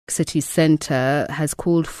City Centre has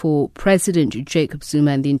called for President Jacob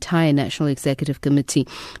Zuma and the entire National Executive Committee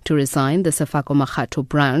to resign. The Sefago Makgadu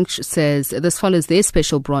branch says this follows their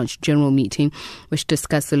special branch general meeting, which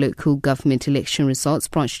discussed the local government election results.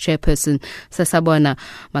 Branch chairperson Sasabona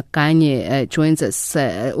Manganye joins us.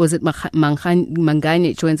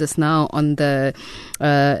 Manganye joins us now on the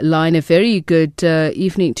line. A very good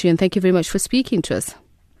evening to you, and thank you very much for speaking to us.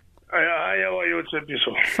 Hi, how are you,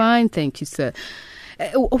 Tsepiso? Fine, thank you, sir.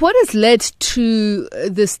 What has led to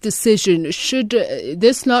this decision? Should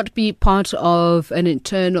this not be part of an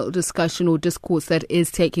internal discussion or discourse that is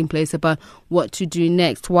taking place about what to do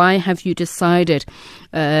next? Why have you decided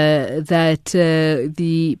that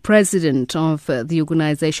the president of the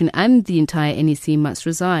organization and the entire NEC must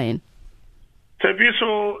resign?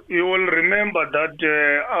 Tsepiso, you will remember that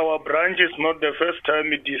our branch is not the first time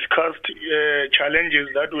we discussed challenges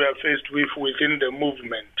that we are faced with within the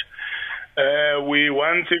movement. We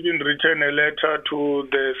once even written a letter to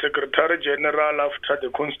the Secretary General after the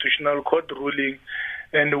Constitutional Court ruling,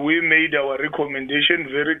 and we made our recommendation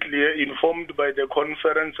very clear, informed by the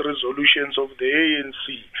conference resolutions of the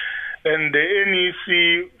ANC. And the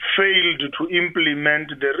NEC failed to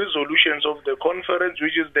implement the resolutions of the conference,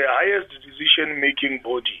 which is the highest decision-making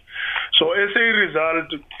body. So as a result,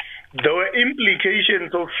 there were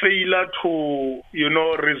implications of failure to,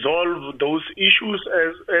 resolve those issues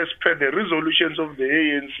as per the resolutions of the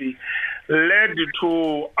ANC, led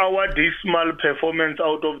to our dismal performance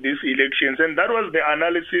out of these elections. And that was the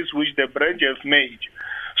analysis which the branch have made.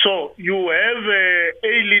 So you have a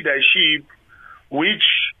leadership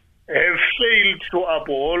which have failed to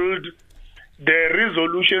uphold the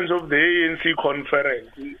resolutions of the ANC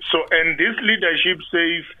conference. So, and this leadership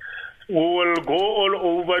says we will go all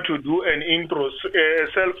over to do an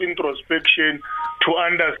self-introspection to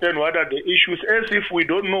understand what are the issues. As if we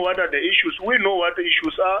don't know what are the issues, we know what the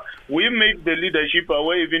issues are. We made the leadership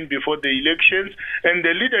aware even before the elections, and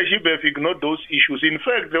the leadership have ignored those issues. In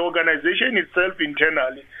fact, the organization itself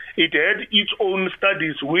internally, it had its own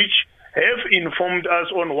studies which have informed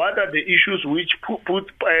us on what are the issues which pose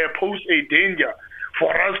a danger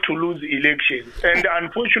for us to lose elections. And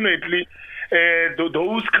unfortunately,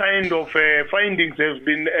 those kind of findings have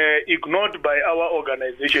been ignored by our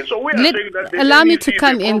organization. So we are saying that... Allow me to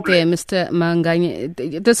come in there, Mr. Manganye.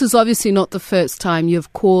 This is obviously not the first time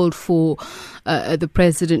you've called for the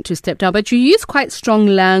president to step down, but you use quite strong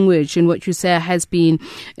language in what you say has been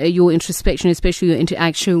your introspection, especially your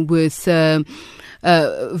interaction with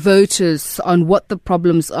voters on what the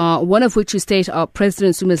problems are, one of which you state are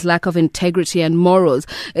President Zuma's lack of integrity and morals.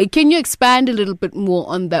 Can you expand a little bit more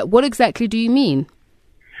on that? What exactly do you mean?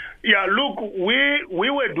 Yeah, look, we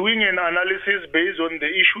were doing an analysis based on the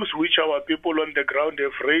issues which our people on the ground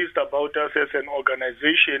have raised about us as an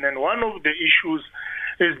organization. And one of the issues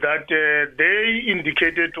is that they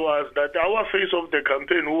indicated to us that our face of the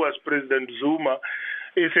campaign, who was President Zuma,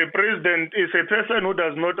 is a person who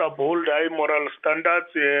does not uphold high moral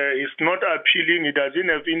standards, is not appealing, he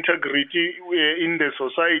doesn't have integrity in the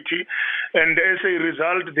society, and as a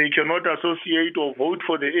result, they cannot associate or vote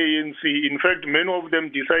for the ANC. In fact, many of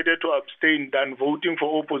them decided to abstain than voting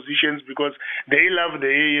for oppositions because they love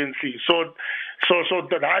the ANC. So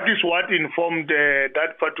that is what informed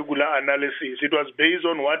that particular analysis. It was based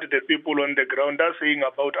on what the people on the ground are saying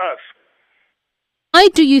about us. Why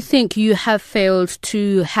do you think you have failed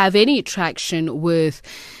to have any traction with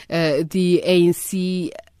the ANC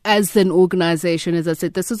as an organization? As I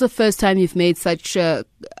said, this is the first time you've made such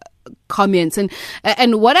comments. And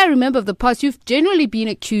what I remember of the past, you've generally been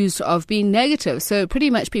accused of being negative, so pretty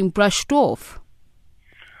much being brushed off.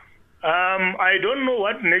 I don't know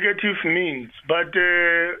what negative means, but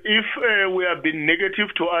if we have been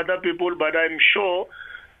negative to other people, but I'm sure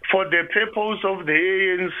for the purpose of the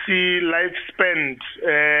ANC lifespan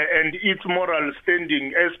and its moral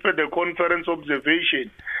standing, as per the conference observation,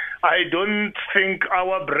 I don't think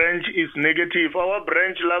our branch is negative. Our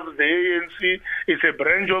branch loves the ANC, it's a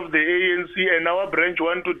branch of the ANC, and our branch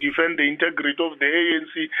wants to defend the integrity of the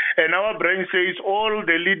ANC. And our branch says all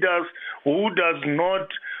the leaders who does not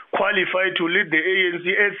qualify to lead the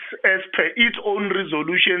ANC as per its own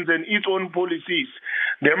resolutions and its own policies,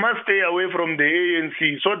 they must stay away from the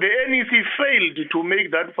ANC. So the NEC failed to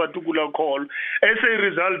make that particular call. As a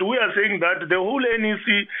result, we are saying that the whole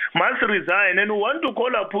NEC must resign, and we want to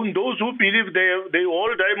call upon those who believe they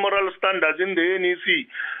hold high moral standards in the NEC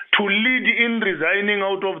to lead in resigning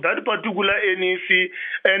out of that particular NEC,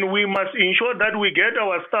 and we must ensure that we get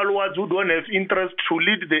our stalwarts who don't have interest to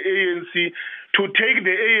lead the ANC, to take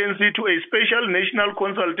the ANC to a special national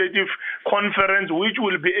consultative conference which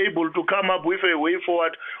will be able to come up with a way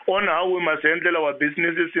forward on how we must handle our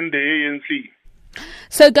businesses in the ANC.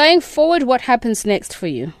 So going forward, what happens next for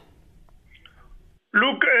you?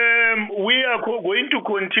 Look, we are going to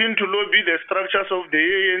continue to lobby the structures of the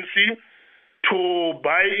ANC to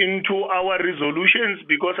buy into our resolutions,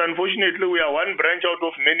 because unfortunately we are one branch out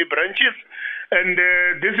of many branches, and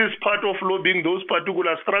this is part of lobbying those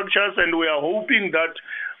particular structures, and we are hoping that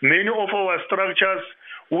many of our structures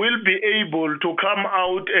will be able to come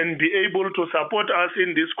out and be able to support us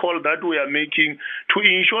in this call that we are making to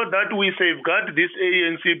ensure that we safeguard this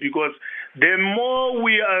ANC, because the more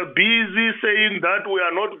we are busy saying that we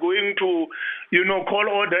are not going to, call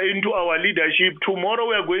order into our leadership, tomorrow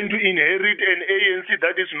we are going to inherit an ANC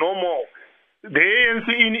that is no more. The ANC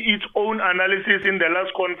in its own analysis in the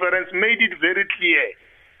last conference made it very clear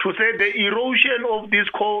to say the erosion of these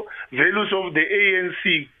core values of the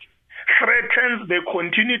ANC threatens the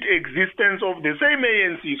continued existence of the same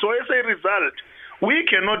ANC. So as a result, we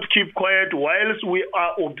cannot keep quiet whilst we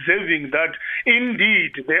are observing that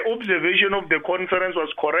indeed the observation of the conference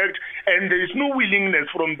was correct and there is no willingness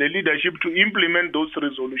from the leadership to implement those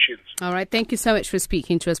resolutions. All right. Thank you so much for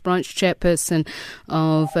speaking to us, branch chairperson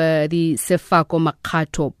of the Sefago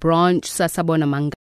Makgadu branch, Sasabona Manganye.